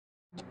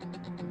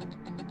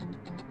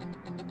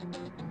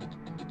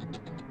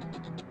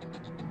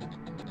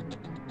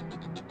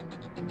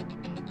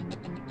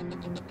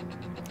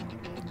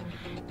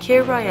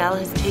Keir Royale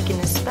has taken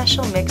a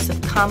special mix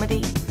of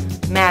comedy,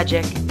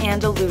 magic,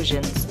 and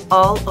illusions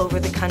all over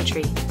the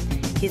country.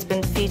 He's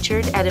been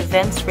featured at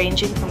events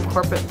ranging from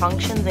corporate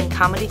functions and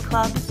comedy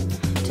clubs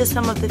to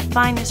some of the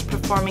finest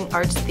performing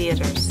arts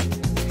theaters.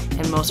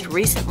 And most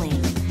recently,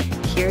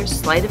 Keir's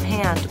sleight of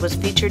hand was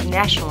featured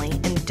nationally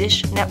in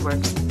Dish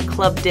Network's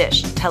Club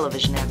Dish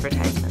television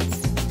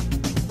advertisements.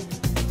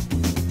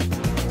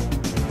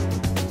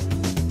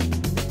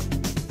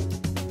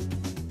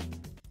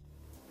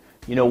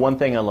 You know, one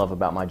thing I love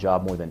about my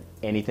job more than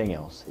anything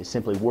else is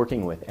simply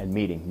working with and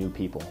meeting new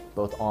people,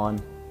 both on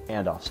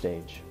and off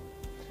stage.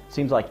 It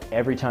seems like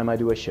every time I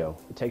do a show,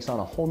 it takes on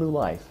a whole new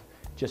life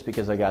just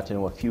because I got to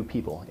know a few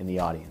people in the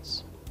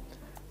audience.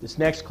 This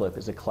next clip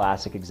is a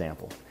classic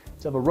example.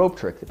 It's of a rope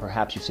trick that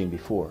perhaps you've seen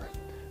before,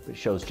 but it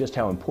shows just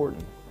how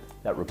important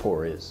that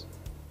rapport is.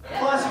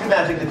 Classic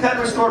magic, the cut and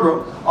restored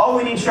rope. All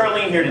we need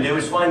Charlene here to do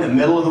is find the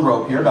middle of the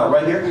rope here, about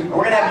right here. And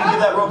we're going to have you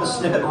give that rope a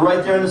snippet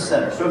right there in the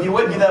center. So if you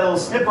would, give that a little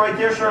snip right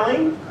there,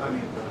 Charlene.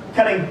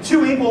 Cutting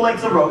 2 equal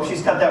lengths of rope.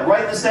 She's cut that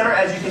right in the center.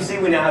 As you can see,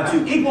 we now have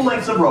 2 equal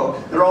lengths of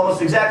rope. They're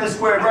almost exactly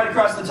squared right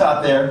across the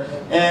top there.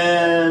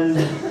 And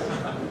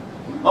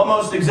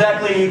almost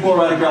exactly equal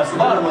right across the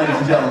bottom, ladies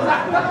and gentlemen.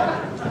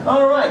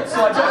 All right,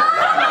 so I took...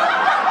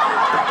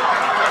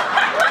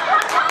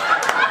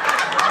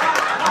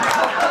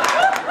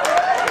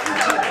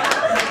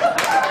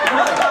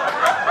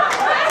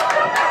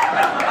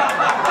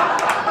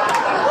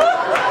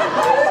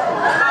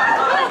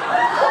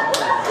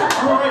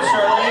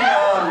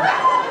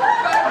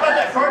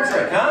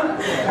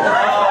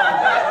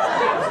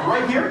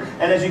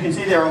 And as you can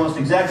see, they're almost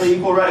exactly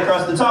equal right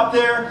across the top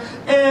there,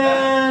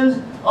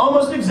 and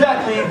almost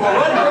exactly equal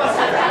right across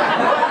the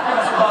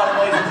bottom,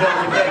 ladies and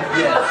gentlemen.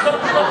 Yes.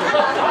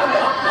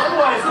 I'm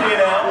wise to you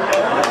now.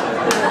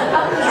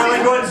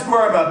 Charlene, go ahead and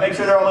square them up. Make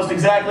sure they're almost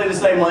exactly the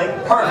same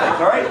length.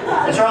 Perfect, all right?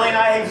 And Charlene,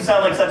 I hate to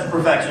sound like such a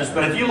perfectionist,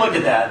 but if you look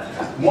at that,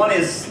 one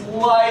is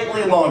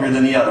slightly longer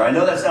than the other. I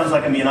know that sounds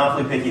like I'm being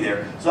awfully picky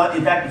there. So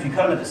in fact, if you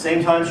cut them at the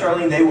same time,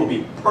 Charlene, they will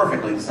be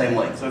perfectly the same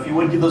length. So if you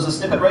would give those a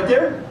snippet right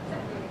there.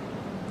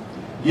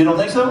 You don't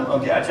think so?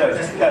 Okay, I tell you,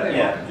 just cut,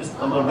 yeah, just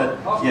a little bit,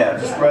 yeah,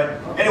 just right.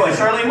 Anyway,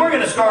 Charlene, we're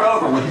going to start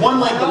over with one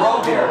length of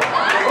rope here.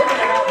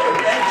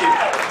 Thank you.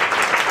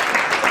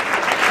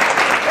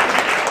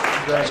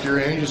 Guys,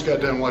 Gary, you just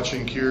got done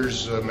watching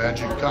Keir's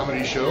magic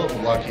comedy show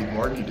from Lockheed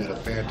Martin. You did a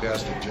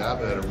fantastic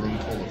job. I had a room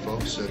full of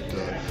folks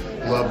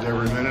that loved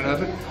every minute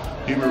of it.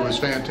 Humor was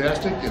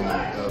fantastic, and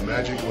the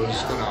magic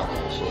was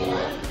phenomenal. So,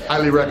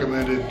 highly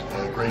recommended.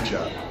 Great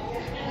job.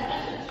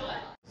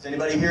 Does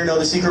anybody here know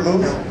the secret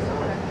move?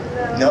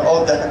 No?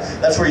 Oh,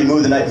 that's where you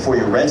move the night before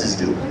your rent is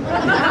due.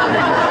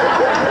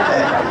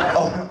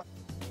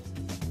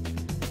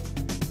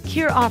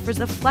 Keir offers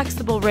a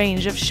flexible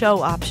range of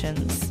show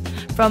options,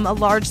 from a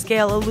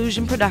large-scale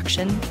illusion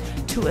production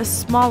to a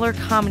smaller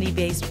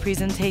comedy-based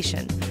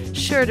presentation,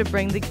 sure to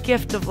bring the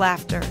gift of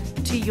laughter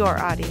to your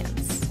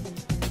audience.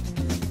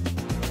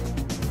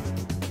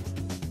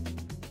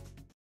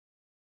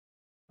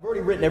 I've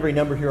already written every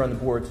number here on the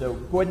board, so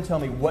go ahead and tell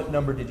me, what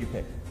number did you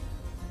pick?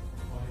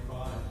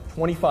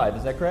 25,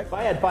 is that correct? If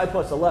I had 5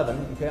 plus 11,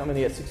 okay, I'm going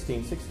to get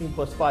 16. 16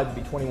 plus 5 would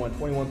be 21.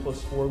 21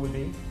 plus 4 would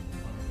be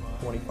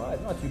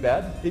 25. Not too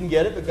bad. Didn't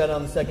get it, but got it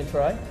on the second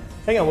try.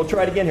 Hang on, we'll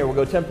try it again here. We'll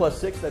go 10 plus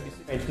 6, that'd be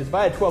 6. Because if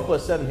I had 12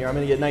 plus 7 here, I'm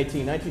going to get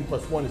 19. 19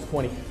 plus 1 is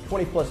 20.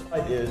 20 plus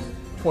 5 is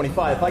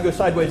 25. If I go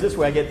sideways this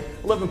way, I get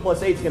 11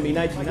 plus 8 is going to be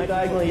 19.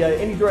 Diagonally,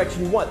 any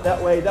direction you want.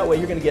 That way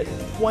you're going to get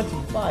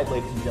 25,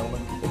 ladies and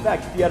gentlemen. In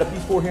fact, if you add up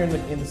these 4 here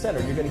in the center,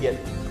 you're going to get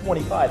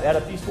 25. Add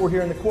up these 4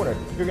 here in the corner,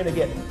 you're going to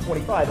get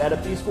 25. Add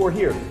up these 4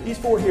 here, these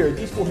 4 here,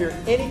 these 4 here.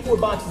 Any 4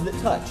 boxes that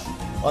touch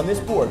on this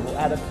board will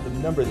add up to the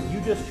number that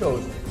you just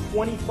chose,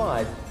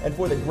 25. And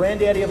for the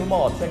granddaddy of them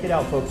all, check it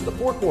out, folks. The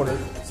 4 corners,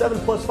 7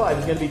 plus 5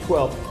 is going to be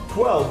 12.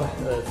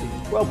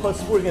 12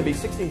 plus 4 is going to be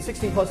 16.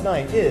 16 plus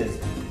 9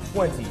 is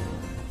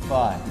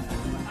 25.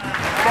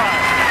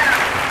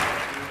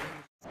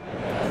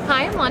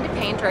 Hi, I'm Londa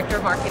Payne, Director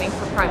of Marketing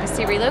for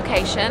Privacy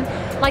Relocation.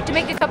 I'd like to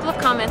make a couple of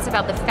comments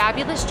about the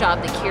fabulous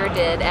job that Keir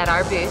did at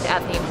our booth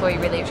at the Employee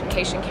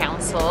Relocation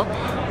Council.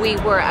 We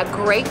were a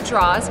great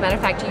draw. As a matter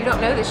of fact, you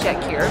don't know this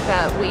yet, Keir,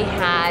 but we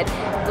had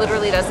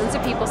literally dozens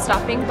of people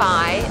stopping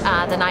by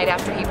the night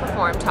after he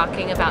performed,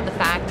 talking about the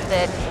fact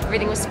that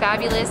everything was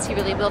fabulous. He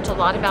really built a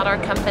lot about our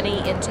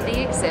company into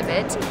the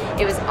exhibit.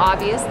 It was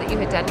obvious that you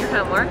had done your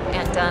homework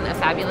and done a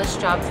fabulous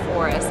job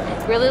for us.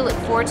 Really look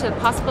forward to a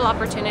possible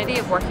opportunity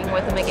of working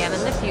with him again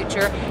in the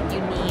future.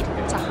 You need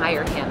to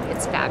hire him.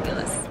 It's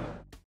fabulous.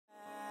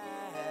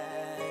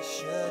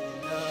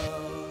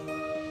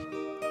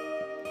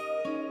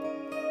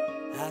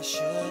 I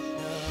should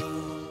know.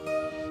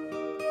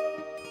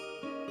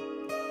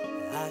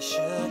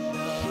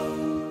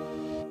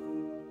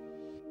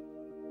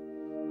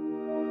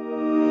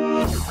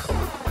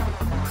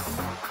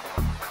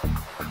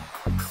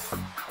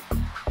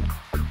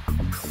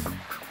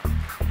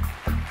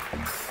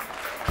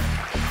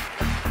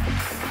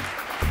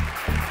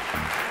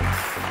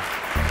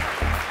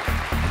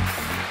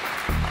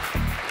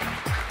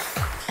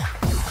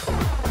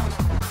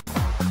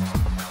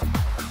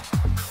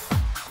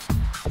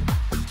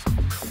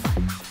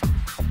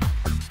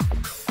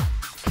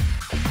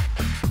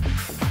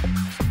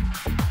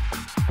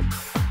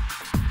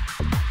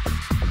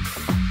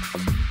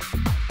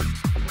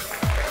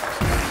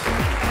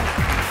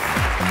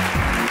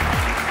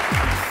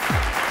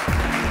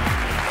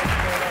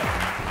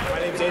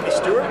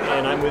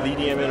 and I'm with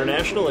EDM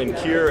International, and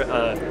Keir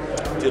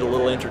did a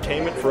little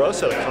entertainment for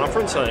us at a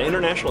conference, an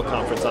international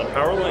conference on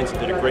power lines, and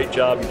did a great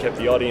job and kept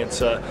the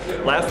audience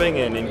laughing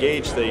and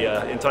engaged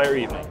the entire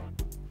evening.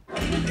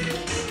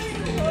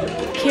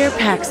 Keir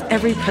packs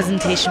every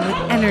presentation with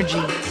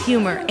energy,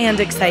 humor, and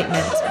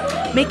excitement,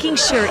 making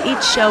sure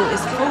each show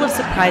is full of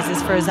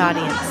surprises for his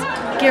audience,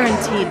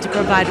 guaranteed to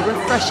provide a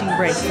refreshing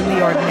break from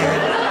the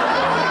ordinary.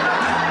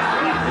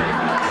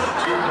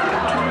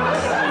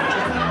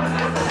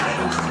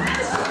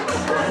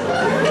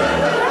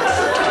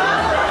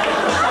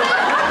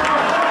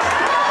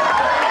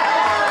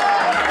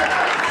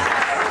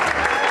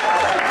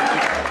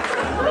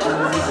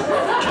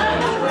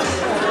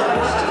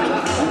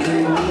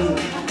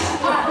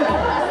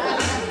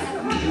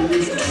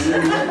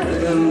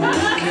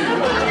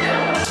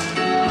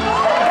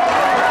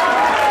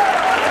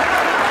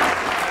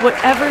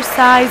 Whatever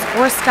size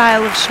or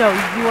style of show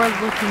you are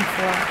looking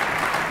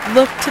for,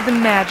 look to the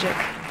magic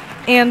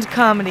and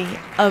comedy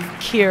of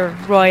Keir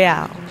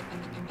Royale.